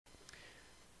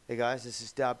Hey guys, this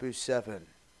is Dahboo7.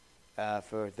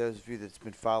 For those of you that's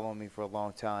been following me for a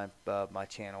long time, my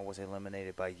channel was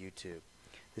eliminated by YouTube.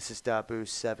 This is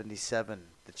Dahboo77,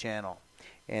 the channel,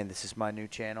 and this is my new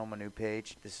channel, my new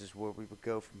page. This is where we would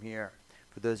go from here.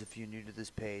 For those of you new to this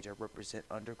page, I represent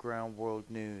underground world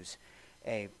news,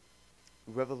 a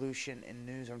revolution in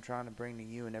news I'm trying to bring to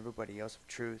you and everybody else of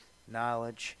truth,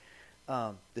 knowledge,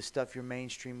 the stuff your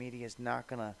mainstream media is not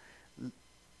going to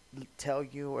tell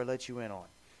you or let you in on.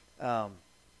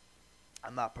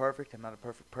 I'm not perfect. I'm not a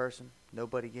perfect person.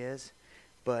 Nobody is.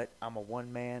 But I'm a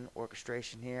one-man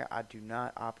orchestration here. I do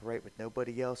not operate with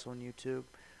nobody else on YouTube.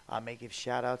 I may give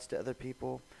shout-outs to other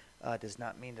people. Does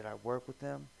not mean that I work with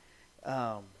them.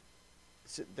 So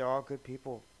there are good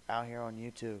people out here on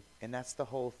YouTube. And that's the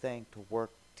whole thing, to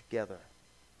work together,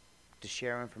 to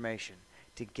share information,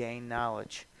 to gain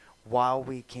knowledge while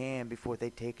we can before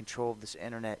they take control of this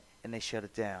internet and they shut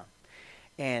it down.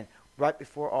 And right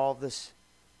before all this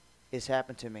has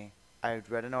happened to me, I had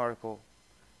read an article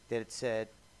that had said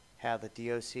how the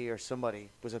DOC or somebody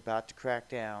was about to crack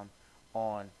down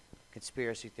on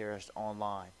conspiracy theorists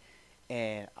online.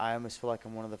 And I almost feel like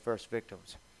I'm one of the first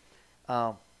victims.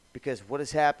 Because what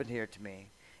has happened here to me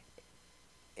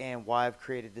and why I've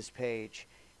created this page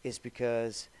is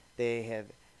because they have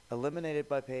eliminated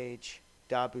my page,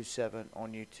 Dahboo7,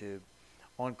 on YouTube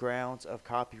on grounds of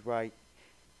copyright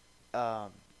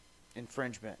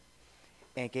infringement,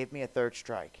 and gave me a third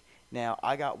strike. Now,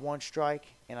 I got one strike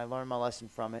and I learned my lesson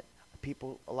from it.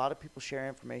 A lot of people share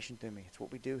information through me. It's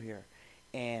what we do here.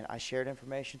 And I shared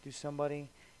information through somebody.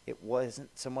 It wasn't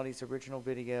somebody's original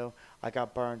video. I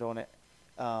got burned on it.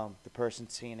 The person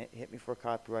seeing it hit me for a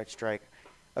copyright strike.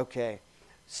 Okay,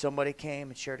 somebody came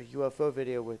and shared a UFO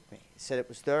video with me. Said it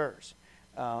was theirs.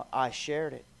 I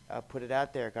shared it. I put it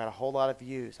out there. Got a whole lot of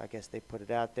views. I guess they put it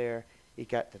out there. It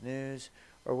got the news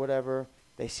or whatever.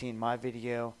 They seen my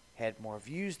video, had more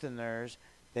views than theirs.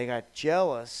 They got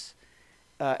jealous.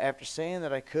 After saying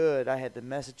that I could, I had the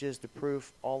messages, the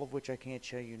proof, all of which I can't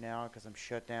show you now because I'm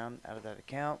shut down out of that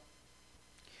account.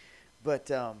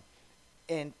 But,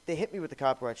 and they hit me with the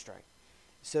copyright strike.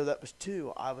 So that was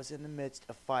two. I was in the midst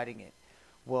of fighting it.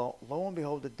 Well, lo and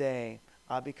behold, today,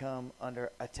 I become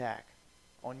under attack.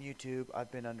 On YouTube,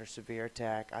 I've been under severe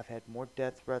attack. I've had more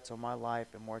death threats on my life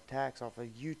and more attacks off of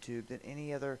YouTube than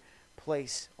any other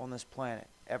place on this planet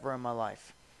ever in my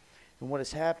life. And what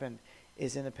has happened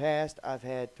is, in the past, I've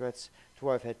had threats to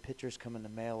where I've had pictures come in the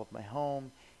mail of my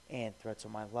home and threats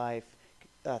on my life,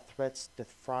 threats to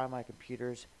fry my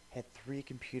computers. Had 3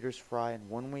 computers fry in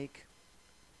 1 week.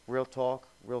 Real talk,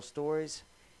 real stories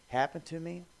happened to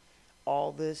me.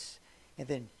 All this, and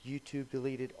then YouTube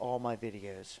deleted all my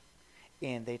videos.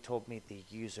 And they told me the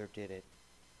user did it.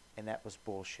 And that was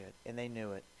bullshit. And they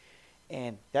knew it.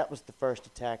 And that was the first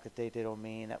attack that they did on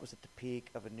me. And that was at the peak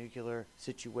of a nuclear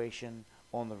situation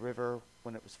on the river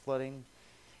when it was flooding.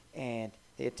 And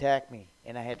they attacked me.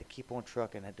 And I had to keep on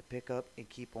trucking. I had to pick up and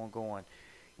keep on going.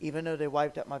 Even though they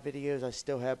wiped out my videos, I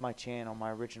still have my channel, my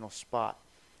original spot.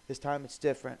 This time it's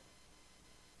different.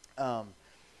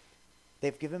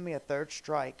 They've given me a third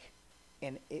strike.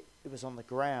 And it was on the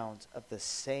grounds of the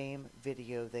same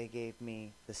video they gave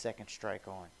me the second strike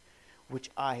on, which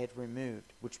I had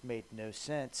removed, which made no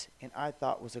sense, and I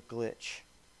thought was a glitch.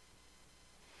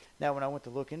 Now, when I went to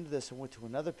look into this and went to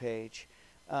another page,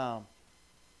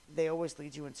 they always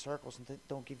lead you in circles and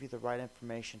don't give you the right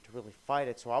information to really fight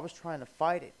it. So I was trying to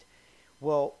fight it.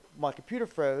 Well, my computer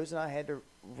froze, and I had to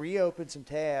reopen some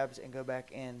tabs and go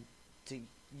back into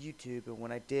YouTube, and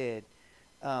when I did,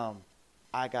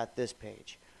 I got this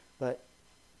page. But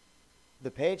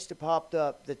the page that popped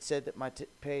up that said that my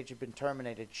page had been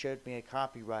terminated showed me a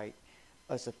copyright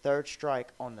as a third strike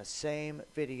on the same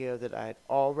video that I had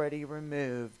already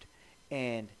removed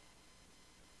and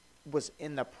was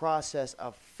in the process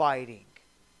of fighting.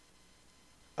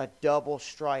 A double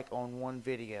strike on one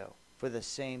video for the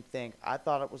same thing. I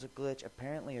thought it was a glitch.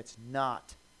 Apparently it's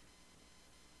not.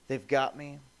 They've got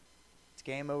me. It's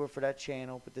game over for that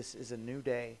channel, but this is a new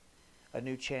day. A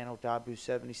new channel,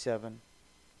 Dahboo77,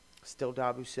 still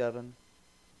Dahboo7,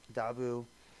 Dahboo,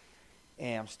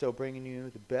 and I'm still bringing you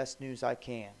the best news I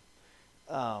can,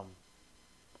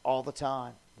 all the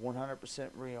time, 100%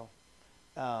 real.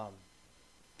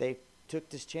 They took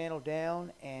this channel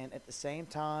down, and at the same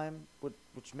time,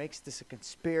 which makes this a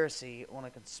conspiracy on a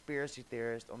conspiracy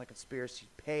theorist, on a conspiracy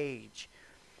page,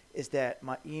 is that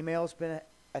my email's been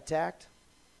attacked.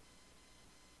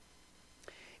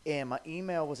 And my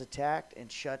email was attacked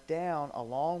and shut down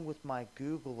along with my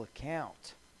Google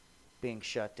account being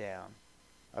shut down.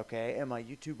 Okay, and my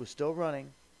YouTube was still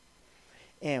running.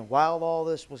 And while all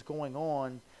this was going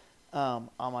on, I'm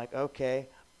like, okay,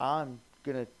 I'm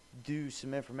going to do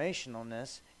some information on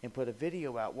this and put a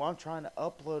video out. Well, I'm trying to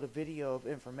upload a video of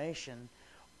information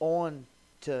on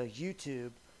to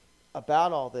YouTube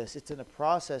about all this. It's in the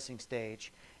processing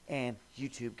stage, and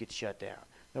YouTube gets shut down.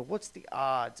 Now, what's the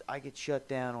odds I get shut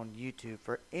down on YouTube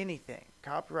for anything,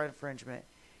 copyright infringement,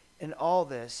 and all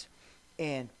this,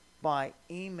 and my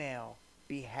email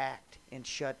be hacked and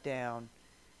shut down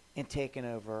and taken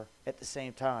over at the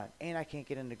same time, and I can't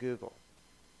get into Google.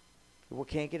 We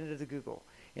can't get into the Google.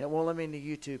 And it won't let me into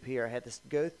YouTube here. I had to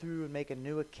go through and make a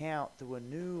new account through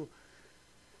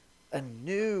a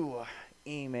new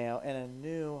email and a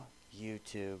new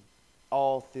YouTube,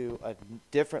 all through a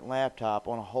different laptop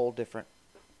on a whole different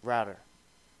router,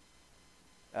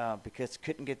 because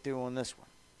couldn't get through on this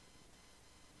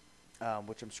one,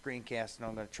 which I'm screencasting.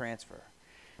 I'm going to transfer,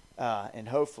 and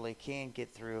hopefully can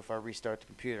get through if I restart the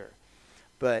computer.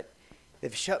 But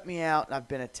they've shut me out, and I've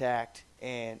been attacked,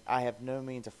 and I have no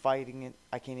means of fighting it.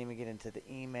 I can't even get into the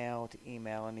email to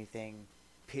email anything,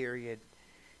 period.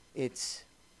 It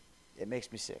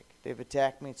makes me sick. They've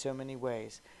attacked me in so many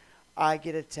ways. I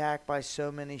get attacked by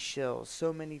so many shills,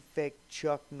 so many fake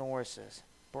Chuck Norrises,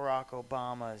 Barack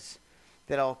Obamas,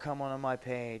 that all come onto my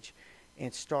page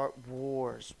and start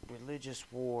wars, religious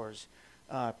wars,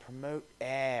 promote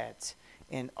ads,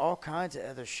 and all kinds of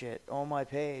other shit on my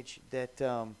page that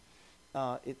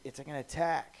it's like an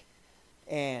attack.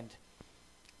 And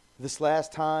this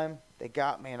last time they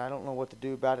got me, and I don't know what to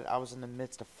do about it. I was in the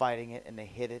midst of fighting it, and they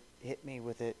hit me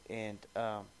with it, and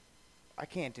I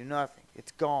can't do nothing.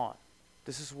 It's gone.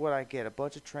 This is what I get: a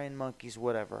bunch of trained monkeys,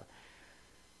 whatever.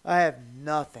 I have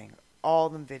nothing. All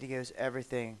them videos,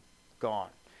 everything, gone.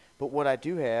 But what I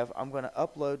do have, I'm going to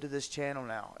upload to this channel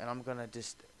now, and I'm going to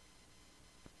just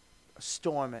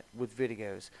storm it with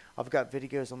videos. I've got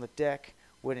videos on the deck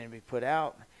waiting to be put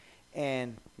out.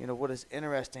 And, you know, what is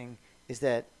interesting is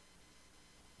that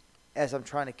as I'm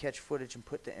trying to catch footage and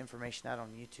put the information out on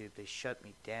YouTube, they shut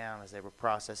me down as they were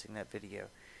processing that video.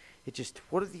 It just,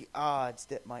 what are the odds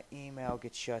that my email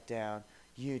gets shut down,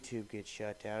 YouTube gets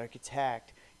shut down, or it gets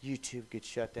hacked, YouTube gets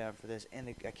shut down for this,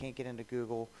 and I can't get into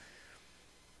Google.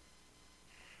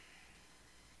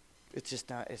 It's just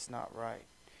not, it's not right.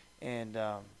 And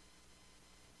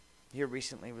here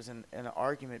recently was in an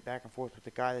argument back and forth with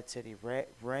the guy that said he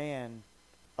ran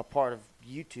a part of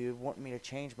YouTube, wanting me to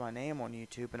change my name on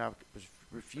YouTube, and I was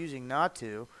refusing not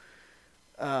to.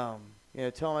 You know,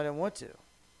 tell him I didn't want to.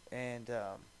 And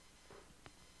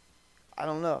I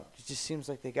don't know. It just seems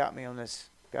like they got me on this,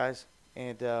 guys.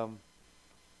 And on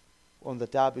the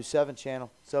DAHBOO7 channel,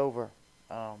 it's over.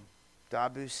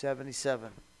 DAHBOO77.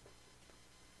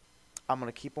 I'm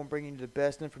going to keep on bringing you the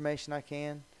best information I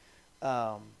can.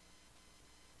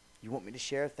 You want me to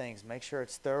share things, make sure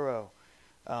it's thorough.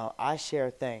 I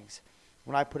share things.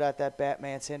 When I put out that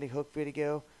Batman Sandy Hook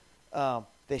video,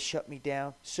 they shut me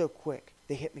down so quick.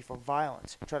 They hit me for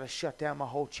violence, try to shut down my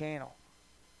whole channel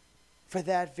for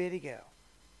that video.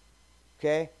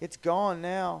 Okay, it's gone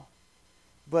now,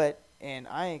 and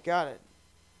I ain't got it.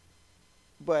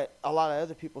 But a lot of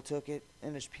other people took it,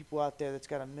 and there's people out there that's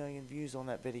got 1 million views on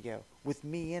that video with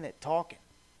me in it talking.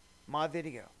 My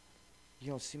video.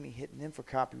 You don't see me hitting them for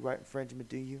copyright infringement,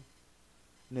 do you?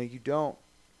 No, you don't.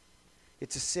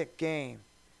 It's a sick game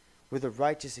where the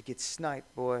righteous gets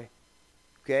sniped, boy.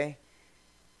 Okay?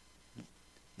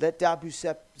 Let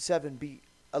DAHBOO7 be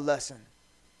a lesson.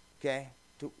 Okay?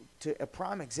 To a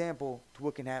prime example to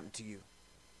what can happen to you.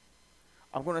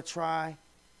 I'm going to try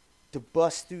to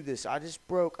bust through this. I just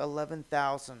broke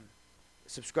 11,000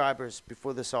 subscribers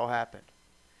before this all happened.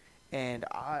 And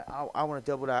I want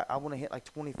to double that. I want to hit like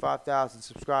 25,000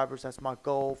 subscribers. That's my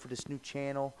goal for this new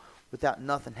channel without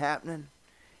nothing happening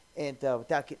and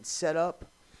without getting set up.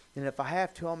 And if I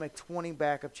have to, I'll make 20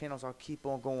 backup channels. I'll keep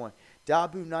on going.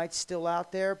 Dahboo Night's still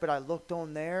out there, but I looked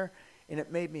on there and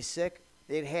it made me sick.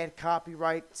 It had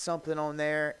copyright something on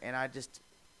there, and I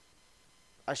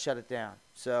shut it down.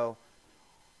 So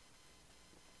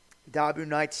Dahboo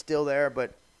Night's still there,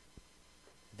 but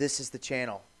this is the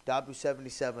channel,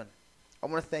 DAHBOO77. I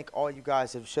want to thank all you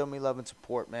guys that have shown me love and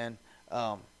support, man.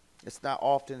 It's not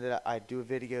often that I do a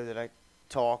video that I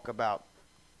talk about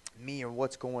me or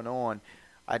what's going on.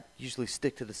 I usually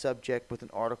stick to the subject with an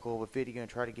article, a video, and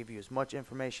try to give you as much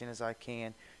information as I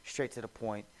can, straight to the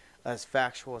point, as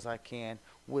factual as I can,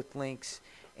 with links,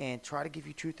 and try to give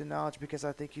you truth and knowledge because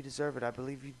I think you deserve it. I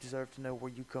believe you deserve to know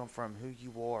where you come from, who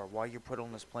you are, why you're put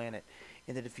on this planet,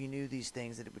 and that if you knew these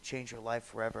things, that it would change your life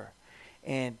forever.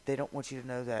 And they don't want you to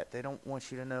know that. They don't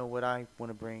want you to know what I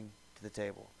want to bring to the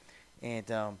table. And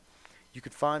you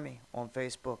could find me on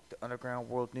Facebook, the Underground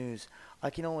World News.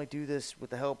 I can only do this with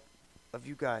the help of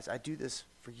you guys. I do this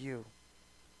for you.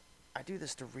 I do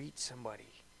this to reach somebody.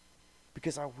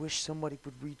 Because I wish somebody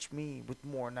would reach me with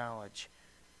more knowledge.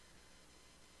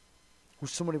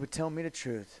 Wish somebody would tell me the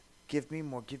truth. Give me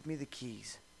more. Give me the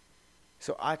keys.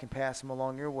 So I can pass them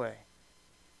along your way.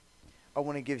 I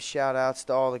want to give shout outs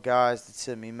to all the guys that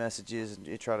send me messages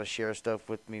and try to share stuff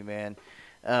with me, man.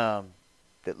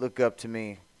 That look up to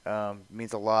me.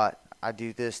 Means a lot. I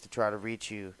do this to try to reach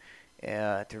you.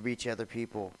 To reach other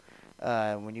people.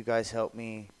 When you guys help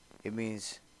me, it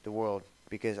means the world.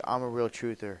 Because I'm a real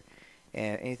truther.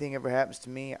 And anything ever happens to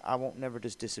me, I won't never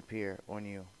just disappear on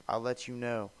you. I'll let you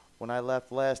know. When I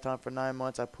left last time for 9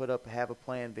 months, I put up a have a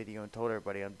plan video and told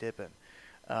everybody I'm dipping.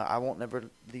 I won't never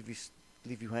leave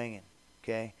you hanging.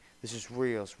 Okay? This is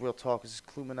real. It's real talk. This is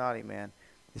Cluminati, man.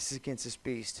 This is against this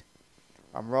beast.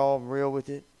 I'm raw and real with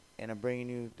it, and I'm bringing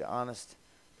you the honest,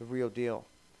 the real deal.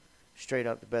 Straight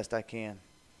up the best I can.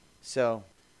 So,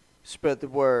 spread the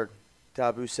word.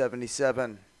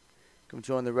 DAHBOO77. Come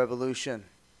join the revolution.